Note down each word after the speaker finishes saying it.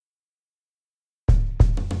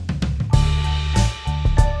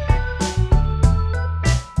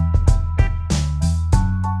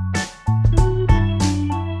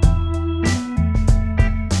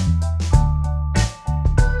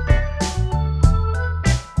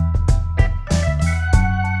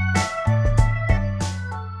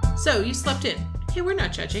So you slept in. Hey, we're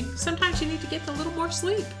not judging. Sometimes you need to get a little more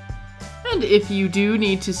sleep. And if you do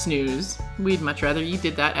need to snooze, we'd much rather you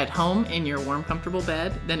did that at home in your warm, comfortable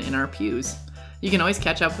bed than in our pews. You can always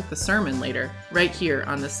catch up with the sermon later, right here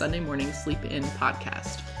on the Sunday Morning Sleep In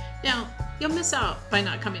podcast. Now, you'll miss out by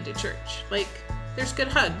not coming to church. Like, there's good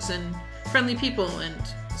hugs and friendly people and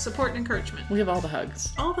support and encouragement. We have all the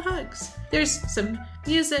hugs. All the hugs. There's some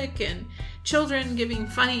music and children giving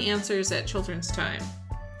funny answers at children's time.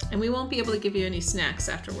 And we won't be able to give you any snacks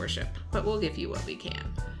after worship, but we'll give you what we can.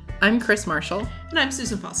 I'm Chris Marshall. And I'm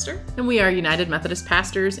Susan Foster. And we are United Methodist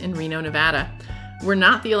pastors in Reno, Nevada. We're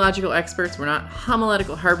not theological experts. We're not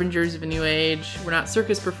homiletical harbingers of a new age. We're not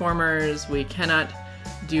circus performers. We cannot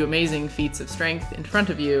do amazing feats of strength in front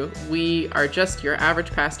of you. We are just your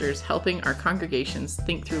average pastors helping our congregations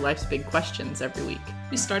think through life's big questions every week.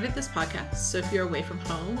 We started this podcast, so if you're away from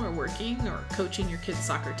home or working or coaching your kids'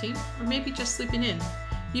 soccer team, or maybe just sleeping in,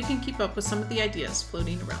 you can keep up with some of the ideas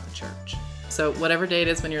floating around the church. So whatever day it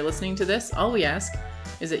is when you're listening to this, all we ask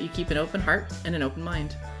is that you keep an open heart and an open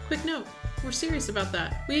mind. Quick note, we're serious about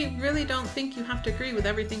that. We really don't think you have to agree with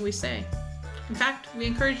everything we say. In fact, we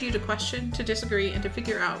encourage you to question, to disagree, and to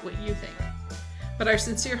figure out what you think. But our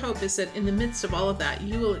sincere hope is that in the midst of all of that,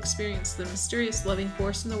 you will experience the mysterious loving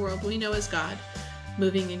force in the world we know as God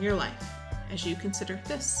moving in your life as you consider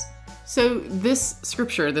this. So this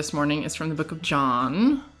scripture this morning is from the book of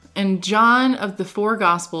John. And John, of the 4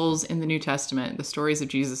 Gospels in the New Testament, the stories of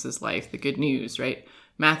Jesus' life, the good news, right?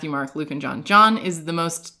 Matthew, Mark, Luke, and John. John is the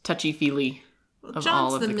most touchy-feely of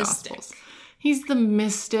all of the Gospels. He's the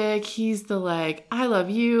mystic. He's the I love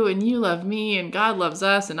you and you love me and God loves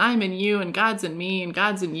us and I'm in you and God's in me and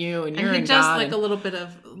God's in you and you're in God. And he does a little bit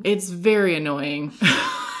of... It's very annoying.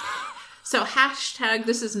 So hashtag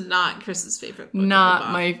this is not Chris's favorite book.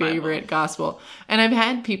 Not my favorite gospel. And I've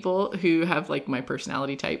had people who have my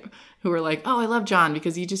personality type who are like, oh, I love John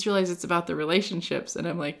because you just realize it's about the relationships. And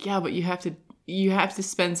I'm like, yeah, but you have to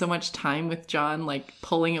spend so much time with John,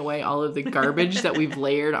 pulling away all of the garbage that we've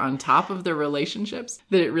layered on top of the relationships,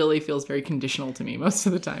 that it really feels very conditional to me most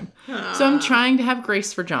of the time. So I'm trying to have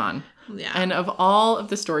grace for John. Yeah. And of all of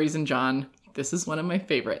the stories in John, this is one of my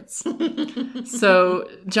favorites. So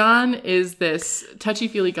John is this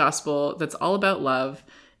touchy-feely gospel that's all about love.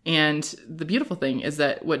 And the beautiful thing is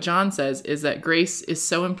that what John says is that grace is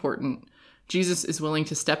so important. Jesus is willing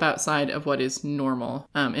to step outside of what is normal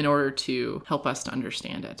in order to help us to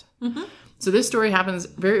understand it. Mm-hmm. So this story happens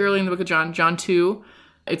very early in the book of John, John 2.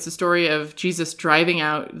 It's the story of Jesus driving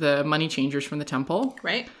out the money changers from the temple.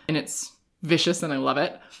 Right. And it's vicious and I love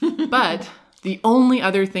it. But the only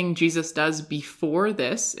other thing Jesus does before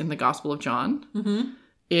this in the Gospel of John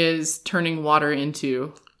is turning water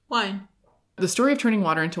into wine. The story of turning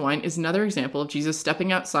water into wine is another example of Jesus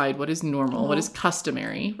stepping outside what is normal, what is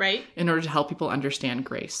customary, right, in order to help people understand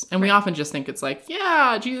grace. And we often just think it's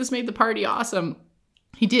yeah, Jesus made the party awesome.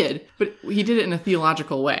 He did, but he did it in a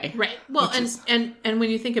theological way. Right. Well, and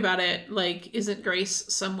when you think about it, isn't grace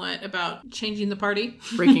somewhat about changing the party?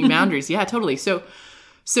 Breaking boundaries. Yeah, totally.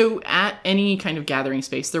 So at any kind of gathering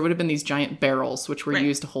space, there would have been these giant barrels which were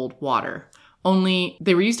used to hold water. Only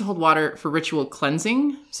they were used to hold water for ritual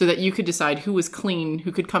cleansing so that you could decide who was clean,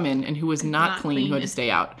 who could come in, and who was not clean, who had to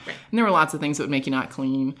stay out. Right. And there were lots of things that would make you not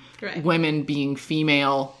clean. Right. Women being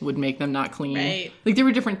female would make them not clean. Right. There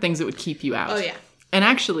were different things that would keep you out. Oh, yeah. And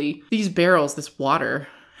actually, these barrels, this water,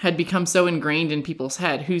 had become so ingrained in people's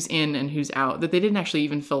head, who's in and who's out, that they didn't actually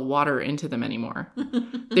even fill water into them anymore.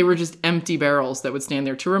 They were just empty barrels that would stand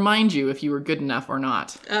there to remind you if you were good enough or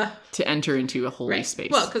not to enter into a holy space.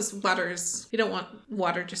 Well, because you don't want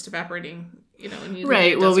water just evaporating, and you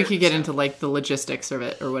right. Well, we could get into the logistics of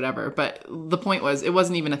it or whatever, but the point was it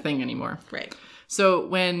wasn't even a thing anymore. Right. So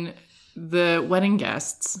when the wedding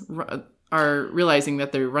guests are realizing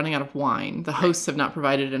that they're running out of wine. The hosts have not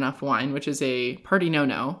provided enough wine, which is a party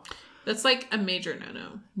no-no. That's a major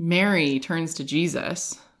no-no. Mary turns to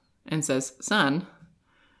Jesus and says, "Son,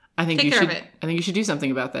 I think you should do something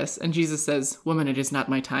about this." And Jesus says, "Woman, it is not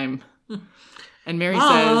my time." And Mary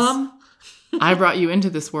says, "I brought you into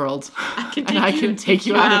this world, and I can take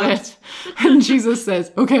you out of it." And Jesus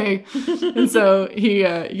says, "Okay." And so he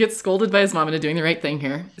gets scolded by his mom into doing the right thing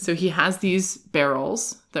here. So he has these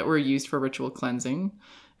barrels that were used for ritual cleansing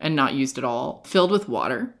and not used at all, filled with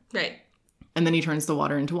water. Right. And then he turns the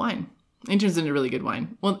water into wine. He turns it into really good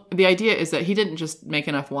wine. Well, the idea is that he didn't just make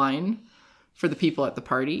enough wine for the people at the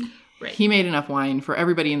party. Right. He made enough wine for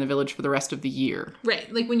everybody in the village for the rest of the year. Right.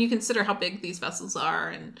 When you consider how big these vessels are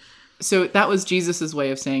and... So that was Jesus's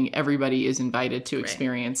way of saying everybody is invited to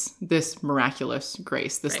experience this miraculous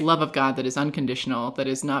grace, this love of God that is unconditional, that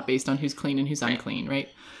is not based on who's clean and who's unclean, right?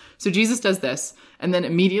 So Jesus does this and then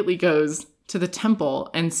immediately goes to the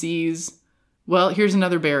temple and sees, well, here's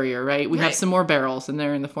another barrier, right? We have some more barrels, and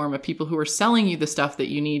they're in the form of people who are selling you the stuff that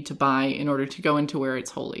you need to buy in order to go into where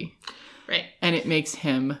it's holy. Right. And it makes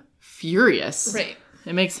him furious. Right.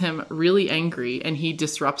 It makes him really angry, and he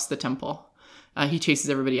disrupts the temple. He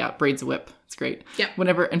chases everybody out, braids a whip. It's great. Yeah.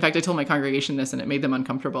 In fact, I told my congregation this, and it made them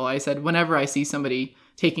uncomfortable. I said, whenever I see somebody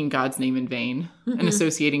taking God's name in vain and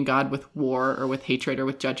associating God with war or with hatred or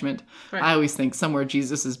with judgment, I always think somewhere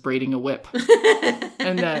Jesus is braiding a whip.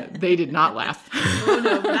 And they did not laugh. Oh,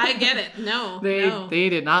 no, but I get it. No, They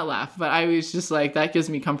did not laugh. But I was just like, that gives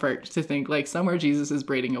me comfort to think, like, somewhere Jesus is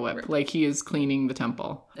braiding a whip. Right. Like, he is cleaning the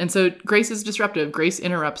temple. And so grace is disruptive. Grace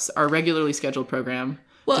interrupts our regularly scheduled program.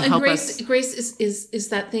 Well, and grace is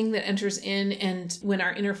that thing that enters in, and when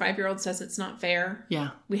our inner 5-year-old says it's not fair,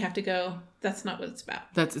 we have to go, that's not what it's about.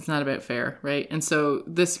 It's not about fair, right? And so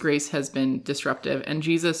this grace has been disruptive, and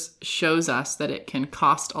Jesus shows us that it can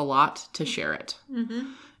cost a lot to share it,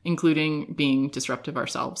 including being disruptive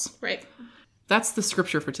ourselves. Right. That's the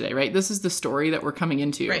scripture for today, right? This is the story that we're coming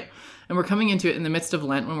into. Right. And we're coming into it in the midst of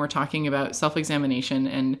Lent when we're talking about self-examination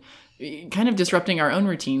and kind of disrupting our own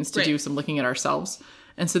routines to do some looking at ourselves.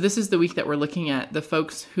 And so this is the week that we're looking at the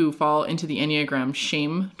folks who fall into the Enneagram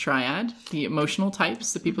shame triad, the emotional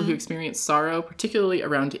types, the people who experience sorrow, particularly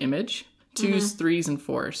around image, 2s, 3s, and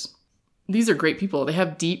 4s. These are great people. They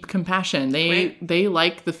have deep compassion. They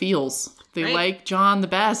like the feels. They like John the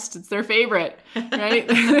best. It's their favorite, right?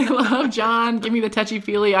 They love John. Give me the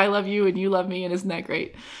touchy-feely, I love you and you love me, and isn't that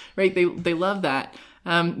great? Right? They love that.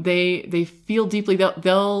 They feel deeply.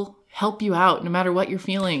 They'll help you out no matter what you're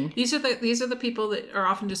feeling. These are the people that are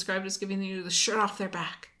often described as giving you the shirt off their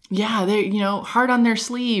back. Yeah, they're, heart on their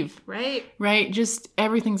sleeve. Right. Right? Just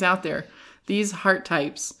everything's out there. These heart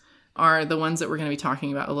types are the ones that we're going to be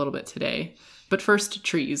talking about a little bit today. But first,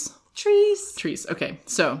 trees. Trees. Okay.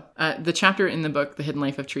 So the chapter in the book, The Hidden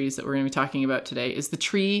Life of Trees, that we're going to be talking about today is the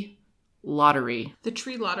tree lottery. The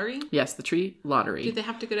tree lottery? Yes, the tree lottery. Do they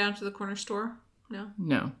have to go down to the corner store?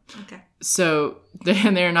 No. Okay. So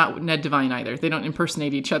they're not Ned Devine either. They don't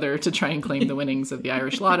impersonate each other to try and claim the winnings of the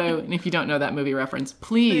Irish Lotto. And if you don't know that movie reference,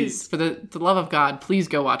 please, for the love of God, please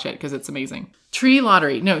go watch it because it's amazing. Tree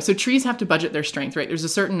lottery. No, so trees have to budget their strength, right? There's a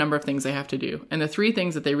certain number of things they have to do. And the 3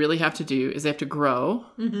 things that they really have to do is they have to grow.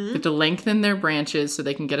 They have to lengthen their branches so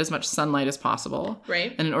they can get as much sunlight as possible.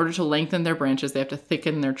 Right. And in order to lengthen their branches, they have to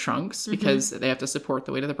thicken their trunks because they have to support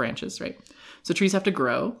the weight of the branches, right? So trees have to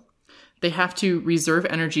grow. They have to reserve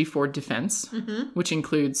energy for defense, which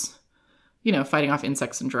includes, fighting off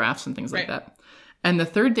insects and giraffes and things like that. And the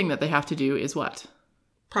third thing that they have to do is what?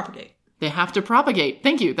 Propagate. They have to propagate.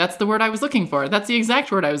 Thank you. That's the word I was looking for. That's the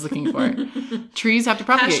exact word I was looking for. Trees have to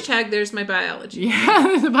propagate. # there's my biology.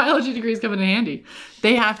 Yeah, the biology degree is coming in handy.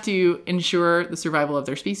 They have to ensure the survival of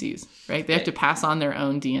their species, right? They have to pass on their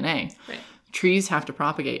own DNA. Right. Trees have to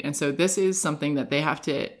propagate. And so this is something that they have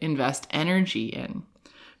to invest energy in.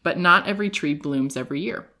 But not every tree blooms every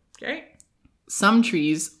year. Right. Some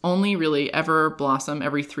trees only really ever blossom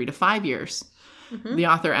every 3 to 5 years. The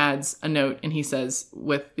author adds a note and he says,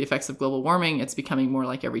 with the effects of global warming, it's becoming more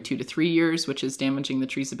like every 2 to 3 years, which is damaging the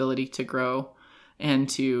tree's ability to grow and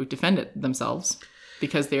to defend themselves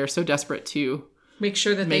because they are so desperate to make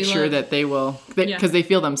sure that they will, because they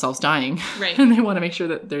feel themselves dying. Right. And they want to make sure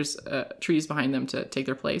that there's trees behind them to take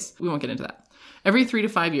their place. We won't get into that. Every 3 to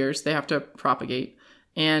 5 years, they have to propagate.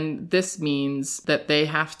 And this means that they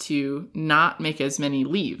have to not make as many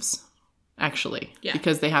leaves, actually,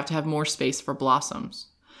 because they have to have more space for blossoms,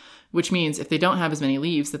 which means if they don't have as many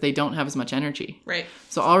leaves, that they don't have as much energy. Right.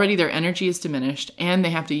 So already their energy is diminished, and they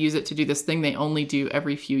have to use it to do this thing they only do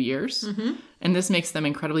every few years. And this makes them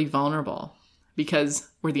incredibly vulnerable because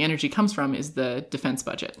where the energy comes from is the defense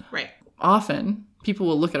budget. Right. Often, people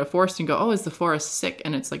will look at a forest and go, oh, is the forest sick?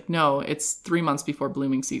 And it's like, no, it's 3 months before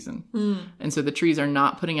blooming season. And so the trees are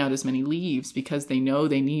not putting out as many leaves because they know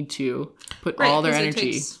they need to put all their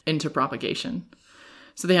energy into propagation.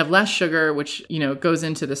 So they have less sugar, which, goes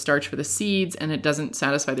into the starch for the seeds, and it doesn't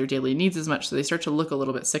satisfy their daily needs as much. So they start to look a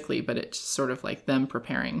little bit sickly, but it's sort of like them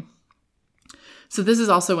preparing. So this is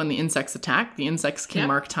also when the insects attack. The insects can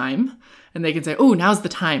mark time, and they can say, oh, now's the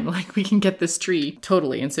time. Like, we can get this tree.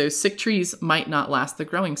 Totally. And so sick trees might not last the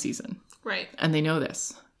growing season. Right. And they know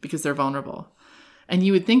this because they're vulnerable. And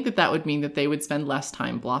you would think that that would mean that they would spend less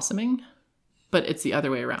time blossoming, but it's the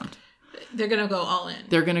other way around. They're going to go all in.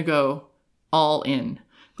 They're going to go all in.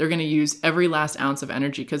 They're going to use every last ounce of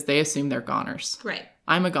energy because they assume they're goners. Right.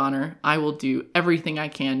 I'm a goner. I will do everything I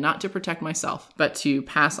can, not to protect myself, but to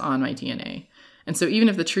pass on my DNA. And so even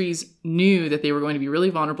if the trees knew that they were going to be really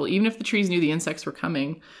vulnerable, even if the trees knew the insects were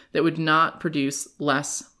coming, that would not produce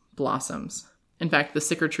less blossoms. In fact, the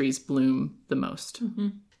sicker trees bloom the most. Mm-hmm.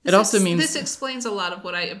 It also means... This explains a lot of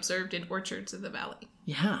what I observed in orchards in the valley.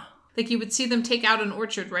 Yeah. Like you would see them take out an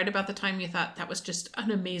orchard right about the time you thought that was just an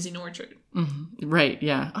amazing orchard. Mm-hmm. Right,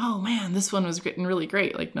 yeah. Oh man, this one was getting really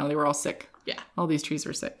great. Like, no, they were all sick. Yeah. All these trees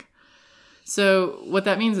were sick. So what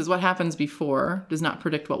that means is what happens before does not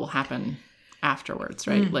predict what will happen afterwards,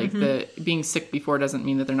 right? Mm-hmm. Like the being sick before doesn't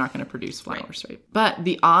mean that they're not going to produce flowers, right? But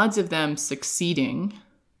the odds of them succeeding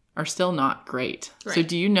are still not great. Right. So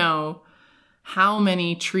do you know how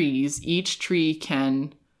many trees each tree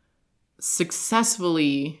can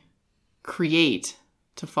successfully create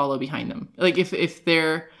to follow behind them? Like if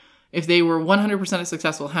they were 100%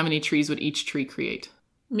 successful, how many trees would each tree create?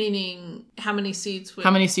 Meaning how many seeds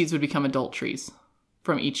would become adult trees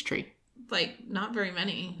from each tree? Like not very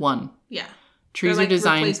many. One. Yeah. Trees are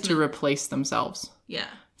designed to replace themselves. Yeah.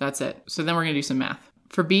 That's it. So then we're going to do some math.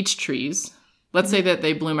 For beech trees, let's say that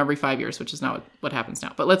they bloom every 5 years, which is not what happens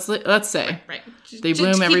now. But let's say they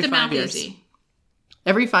bloom every 5 years. Easy.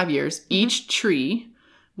 Every 5 years, each tree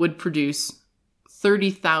would produce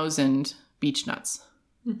 30,000 beech nuts.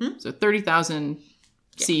 Mm-hmm. So 30,000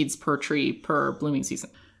 seeds per tree per blooming season.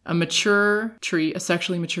 A mature tree, a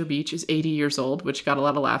sexually mature beech, is 80 years old, which got a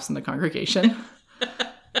lot of laughs in the congregation.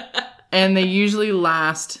 And they usually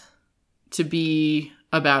last to be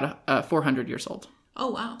about 400 years old. Oh,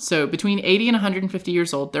 wow. So between 80 and 150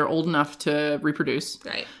 years old, they're old enough to reproduce.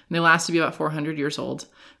 Right. And they last to be about 400 years old,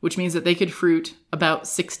 which means that they could fruit about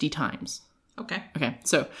 60 times. Okay. Okay.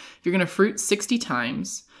 So if you're going to fruit 60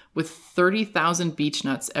 times with 30,000 beech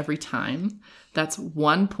nuts every time, that's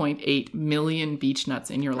 1.8 million beech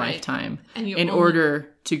nuts in your lifetime in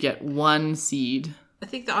order to get one seed. I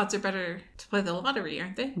think the odds are better to play the lottery,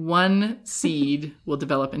 aren't they? One seed will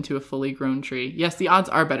develop into a fully grown tree. Yes, the odds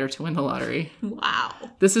are better to win the lottery. Wow.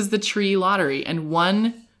 This is the tree lottery. And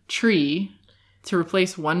one tree, to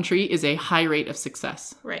replace one tree, is a high rate of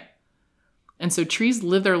success. Right. And so trees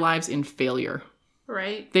live their lives in failure.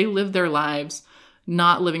 Right. They live their lives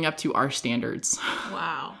not living up to our standards.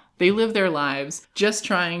 Wow. They live their lives just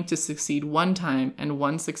trying to succeed one time, and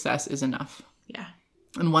one success is enough. Yeah.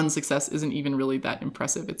 And one success isn't even really that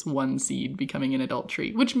impressive. It's one seed becoming an adult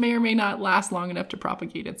tree, which may or may not last long enough to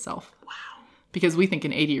propagate itself. Wow. Because we think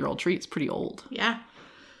an 80-year-old tree is pretty old. Yeah.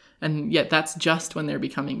 And yet that's just when they're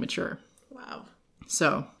becoming mature. Wow.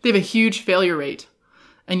 So they have a huge failure rate.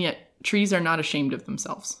 And yet trees are not ashamed of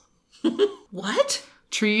themselves. What?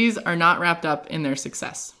 Trees are not wrapped up in their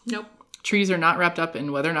success. Nope. Trees are not wrapped up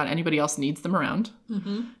in whether or not anybody else needs them around.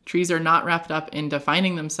 Mm-hmm. Trees are not wrapped up in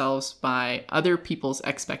defining themselves by other people's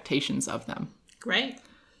expectations of them. Right.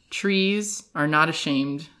 Trees are not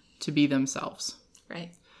ashamed to be themselves.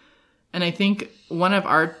 Right. And I think one of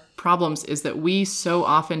our problems is that we so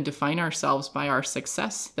often define ourselves by our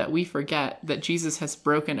success that we forget that Jesus has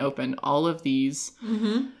broken open all of these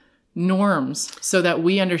norms so that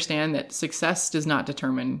we understand that success does not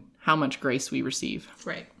determine how much grace we receive.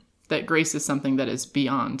 Right. That grace is something that is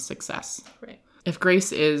beyond success. Right. If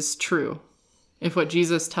grace is true, if what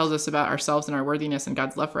Jesus tells us about ourselves and our worthiness and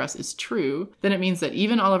God's love for us is true, then it means that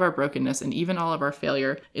even all of our brokenness and even all of our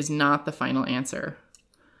failure is not the final answer.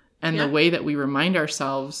 And the way that we remind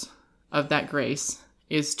ourselves of that grace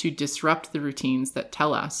is to disrupt the routines that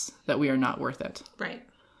tell us that we are not worth it. Right.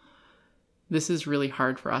 This is really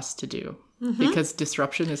hard for us to do because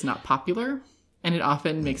disruption is not popular. And it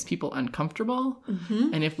often makes people uncomfortable.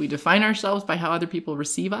 Mm-hmm. And if we define ourselves by how other people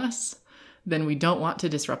receive us, then we don't want to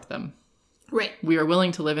disrupt them. Right. We are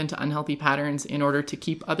willing to live into unhealthy patterns in order to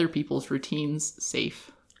keep other people's routines safe.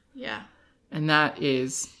 Yeah. And that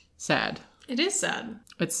is sad. It is sad.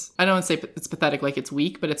 I don't want to say it's pathetic like it's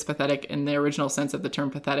weak, but it's pathetic in the original sense of the term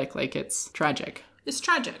pathetic, like it's tragic. It's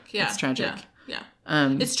tragic, yeah. It's tragic. Yeah.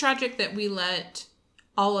 It's tragic that we let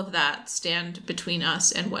all of that stand between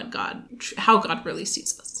us and how God really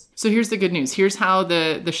sees us. So here's the good news. Here's how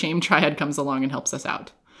the shame triad comes along and helps us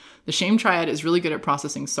out. The shame triad is really good at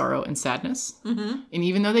processing sorrow and sadness. Mm-hmm. And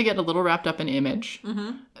even though they get a little wrapped up in image,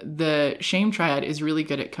 the shame triad is really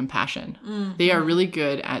good at compassion. Mm-hmm. They are really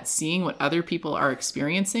good at seeing what other people are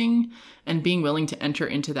experiencing and being willing to enter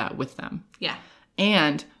into that with them. Yeah.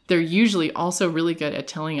 And they're usually also really good at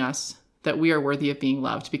telling us that we are worthy of being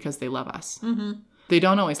loved because they love us. Mm-hmm. They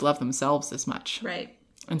don't always love themselves as much. Right.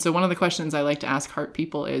 And so one of the questions I like to ask heart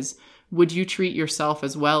people is, would you treat yourself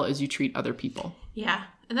as well as you treat other people? Yeah.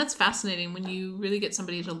 And that's fascinating when you really get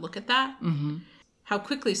somebody to look at that. Mm-hmm. how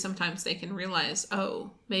quickly sometimes they can realize,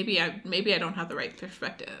 oh, maybe I don't have the right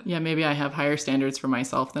perspective. Yeah, maybe I have higher standards for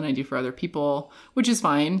myself than I do for other people, which is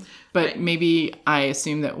fine. But Right. maybe I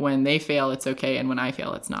assume that when they fail, it's okay, and when I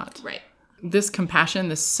fail, it's not. Right. This compassion,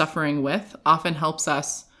 this suffering with, often helps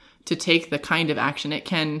us to take the kind of action. It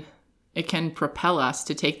can propel us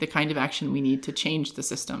to take the kind of action we need to change the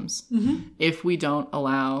systems if we don't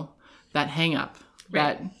allow that hang-up,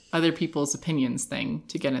 that other people's opinions thing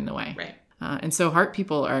to get in the way. Right. And so heart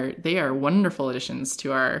people are wonderful additions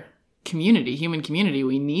to our community, human community.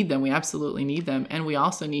 We need them. We absolutely need them. And we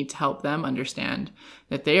also need to help them understand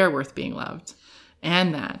that they are worth being loved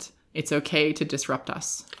and that it's okay to disrupt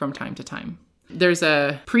us from time to time. There's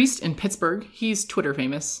a priest in Pittsburgh. He's Twitter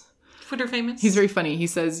famous. Twitter famous? He's very funny. He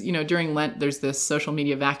says, during Lent, there's this social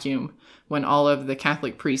media vacuum when all of the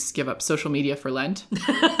Catholic priests give up social media for Lent.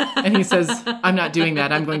 And he says, I'm not doing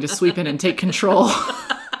that. I'm going to sweep in and take control.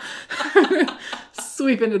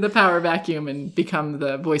 Sweep into the power vacuum and become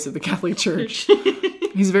the voice of the Catholic Church.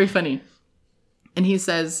 He's very funny. And he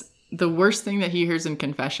says the worst thing that he hears in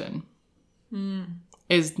confession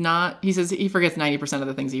is not, he says he forgets 90% of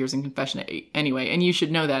the things he hears in confession anyway. And you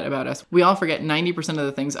should know that about us. We all forget 90% of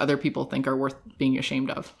the things other people think are worth being ashamed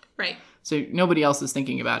of. Right. So nobody else is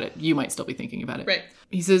thinking about it. You might still be thinking about it. Right.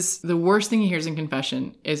 He says the worst thing he hears in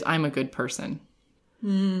confession is I'm a good person.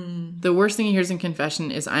 The worst thing he hears in confession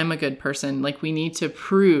is I'm a good person. Like, we need to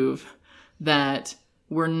prove that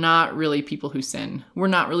we're not really people who sin. We're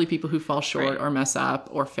not really people who fall short or mess up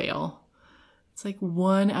or fail. It's like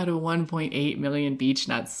 1 out of 1.8 million beach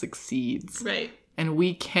nuts succeeds. Right. And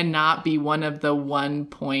we cannot be one of the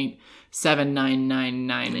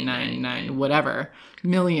 1.799999 whatever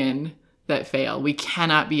million that fail. We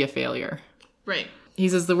cannot be a failure. Right. He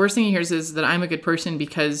says the worst thing he hears is that I'm a good person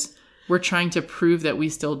because we're trying to prove that we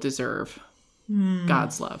still deserve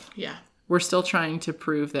God's love. Yeah. We're still trying to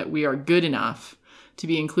prove that we are good enough to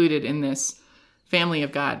be included in this family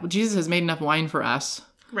of God. Well, Jesus has made enough wine for us.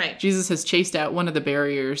 Right. Jesus has chased out one of the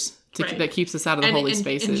barriers that keeps us out of the holy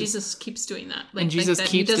spaces. And Jesus keeps doing that. And Jesus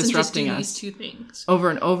keeps disrupting us these two things over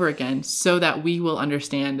and over again so that we will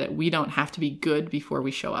understand that we don't have to be good before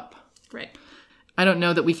we show up. Right. I don't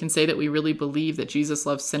know that we can say that we really believe that Jesus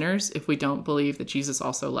loves sinners if we don't believe that Jesus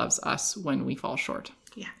also loves us when we fall short.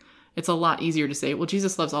 Yeah. It's a lot easier to say, well,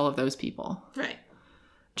 Jesus loves all of those people. Right.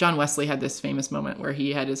 John Wesley had this famous moment where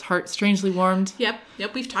he had his heart strangely warmed. Yep.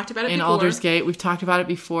 We've talked about it in before. Aldersgate. We've talked about it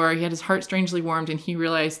before. He had his heart strangely warmed and he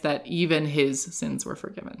realized that even his sins were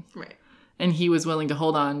forgiven. Right. And he was willing to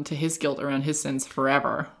hold on to his guilt around his sins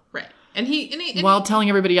forever. Right. And while telling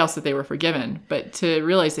everybody else that they were forgiven, but to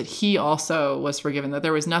realize that he also was forgiven, that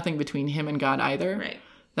there was nothing between him and God either. Right.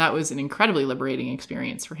 That was an incredibly liberating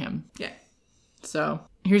experience for him. Yeah. So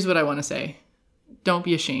here's what I want to say. Don't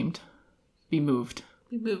be ashamed. Be moved.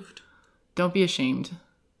 Be moved. Don't be ashamed.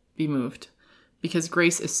 Be moved. Because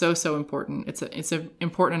grace is so, so important. It's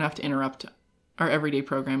important enough to interrupt our everyday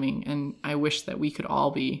programming. And I wish that we could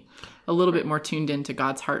all be a little bit more tuned into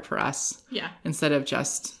God's heart for us. Yeah. Instead of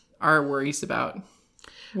just our worries about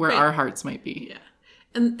where our hearts might be. Yeah.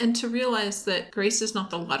 And to realize that grace is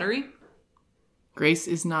not the lottery. Grace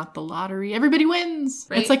is not the lottery. Everybody wins.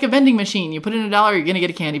 Right? It's like a vending machine. You put in $1, you're going to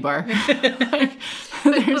get a candy bar. But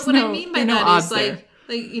what I mean by that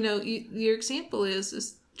is your example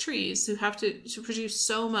is trees who have to produce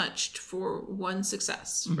so much for one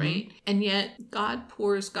success, right? And yet God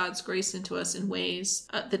pours God's grace into us in ways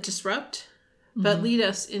that disrupt, but lead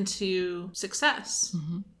us into success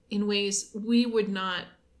in ways we would not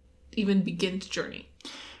even begin to journey.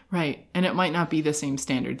 Right. And it might not be the same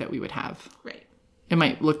standard that we would have. Right. It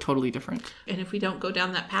might look totally different. And if we don't go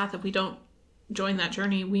down that path, if we don't join that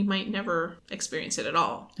journey, we might never experience it at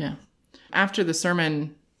all. Yeah. After the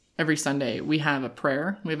sermon every Sunday, we have a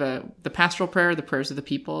prayer. We have the pastoral prayer, the prayers of the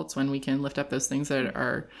people. It's when we can lift up those things that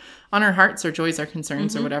are on our hearts, our joys, our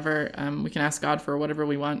concerns, or whatever. We can ask God for whatever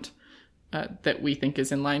we want that we think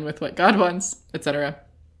is in line with what God wants, etc.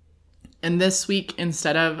 And this week,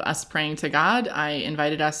 instead of us praying to God, I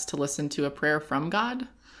invited us to listen to a prayer from God.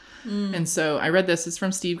 And so I read this. It's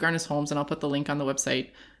from Steve Garnis-Holmes, and I'll put the link on the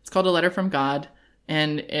website. It's called A Letter from God,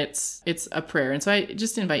 and it's a prayer. And so I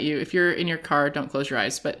just invite you, if you're in your car, don't close your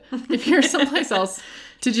eyes, but if you're someplace else,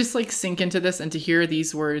 to just sink into this and to hear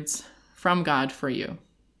these words from God for you.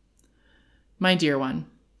 My dear one,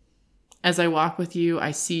 as I walk with you,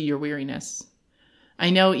 I see your weariness.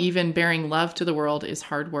 I know even bearing love to the world is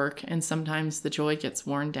hard work, and sometimes the joy gets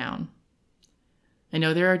worn down. I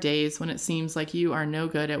know there are days when it seems like you are no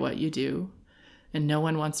good at what you do, and no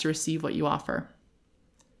one wants to receive what you offer.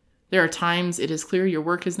 There are times it is clear your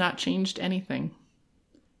work has not changed anything.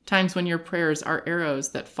 Times when your prayers are arrows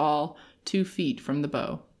that fall 2 feet from the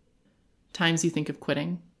bow. Times you think of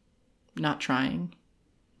quitting, not trying,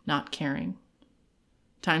 not caring.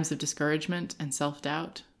 Times of discouragement and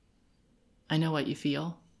self-doubt. I know what you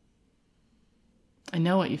feel. I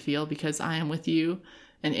know what you feel because I am with you,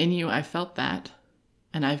 and in you I felt that,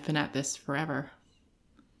 and I've been at this forever.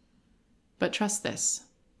 But trust this.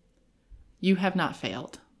 You have not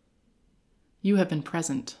failed. You have been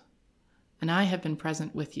present, and I have been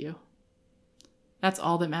present with you. That's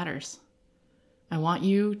all that matters. I want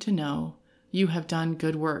you to know you have done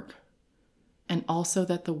good work, and also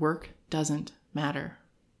that the work doesn't matter.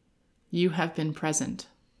 You have been present.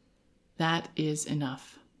 That is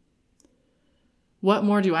enough. What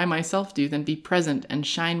more do I myself do than be present and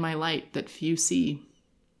shine my light that few see?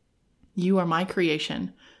 You are my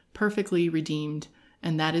creation, perfectly redeemed,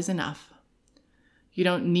 and that is enough. You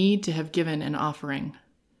don't need to have given an offering.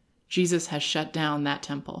 Jesus has shut down that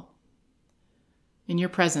temple. In your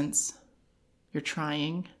presence, your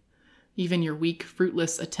trying, even your weak,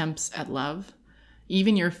 fruitless attempts at love,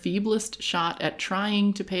 even your feeblest shot at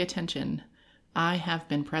trying to pay attention, I have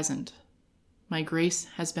been present. My grace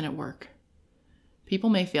has been at work. People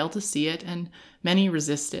may fail to see it, and many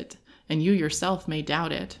resist it, and you yourself may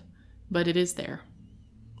doubt it, but it is there.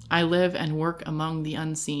 I live and work among the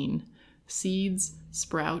unseen. Seeds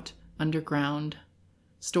sprout underground.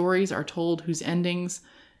 Stories are told whose endings,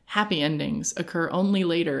 happy endings, occur only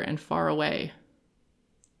later and far away.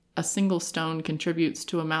 A single stone contributes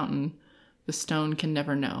to a mountain the stone can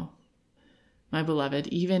never know. My beloved,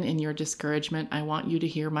 even in your discouragement, I want you to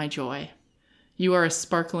hear my joy. You are a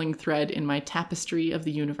sparkling thread in my tapestry of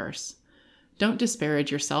the universe. Don't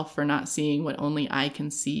disparage yourself for not seeing what only I can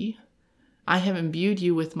see. I have imbued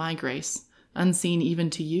you with my grace, unseen even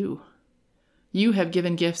to you. You have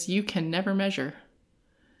given gifts you can never measure.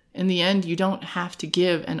 In the end, you don't have to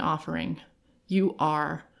give an offering. You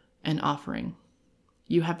are an offering.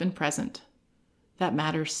 You have been present. That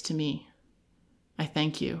matters to me. I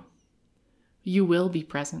thank you. You will be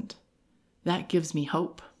present. That gives me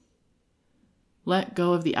hope. Let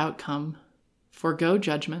go of the outcome, forego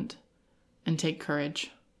judgment, and take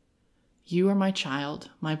courage. You are my child,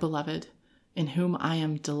 my beloved, in whom I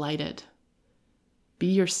am delighted. Be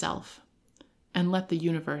yourself, and let the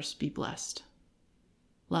universe be blessed.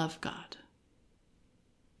 Love, God.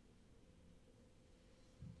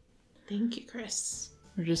 Thank you, Chris.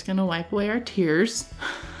 We're just going to wipe away our tears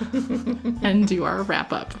and do our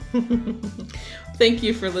wrap up. Thank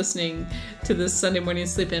you for listening to this Sunday Morning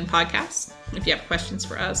Sleep In podcast. If you have questions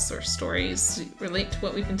for us or stories relate to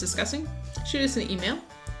what we've been discussing, shoot us an email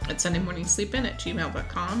at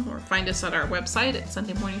sundaymorningsleepin@gmail.com or find us at our website at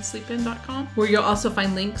sundaymorningsleepin.com, where you'll also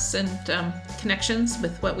find links and connections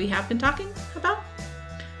with what we have been talking about.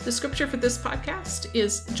 The scripture for this podcast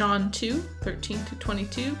is John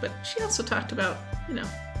 2:13-22, but she also talked about,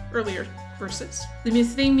 earlier verses. The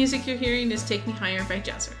theme music you're hearing is Take Me Higher by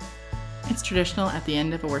Jazzer. It's traditional at the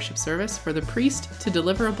end of a worship service for the priest to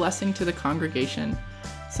deliver a blessing to the congregation.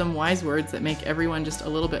 Some wise words that make everyone just a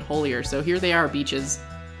little bit holier. So here they are, beaches.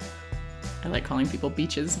 I like calling people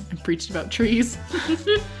beaches. I preached about trees.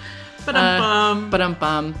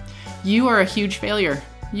 Ba-dum-bum. You are a huge failure.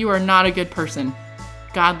 You are not a good person.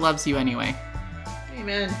 God loves you anyway.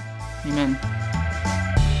 Amen. Amen.